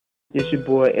It's your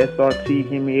boy SRT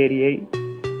Hemi 88,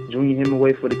 Junior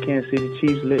Hemingway for the Kansas City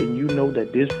Chiefs, letting you know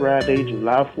that this Friday,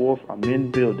 July 4th, I'm in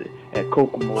the building at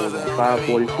KOKOMOS on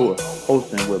 544,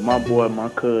 hosting with my boy, my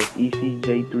cuz,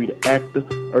 ECJ3 the actor,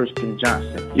 Erskine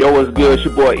Johnson. Yo, what's good? It's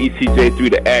your boy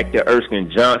ECJ3 the actor, Erskine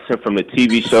Johnson from the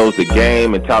TV shows The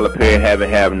Game and Tyler Perry Have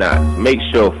and Have Nots. Make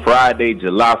sure Friday,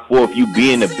 July 4th, you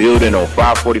be in the building on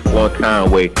 544 in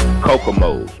Conway,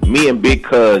 KOKOMOS. Me and Big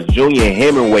Cuz, Junior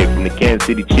Hemingway from the Kansas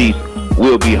City Chiefs,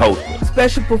 will be hosting.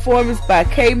 Special performance by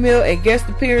K-Mill and guest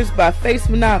appearance by Face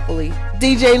Monopoly.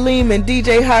 DJ LEEM and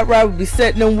DJ Hot Rod will be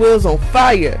setting them wheels on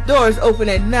fire. Doors open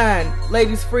at 9.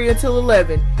 Ladies free until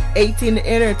 11. 18 to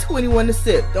enter and 21 to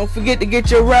sip. Don't forget to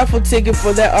get your raffle ticket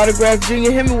for that autographed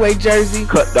Junior Hemingway jersey.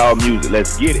 Cut dog music.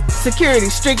 Let's get it. Security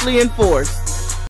strictly enforced.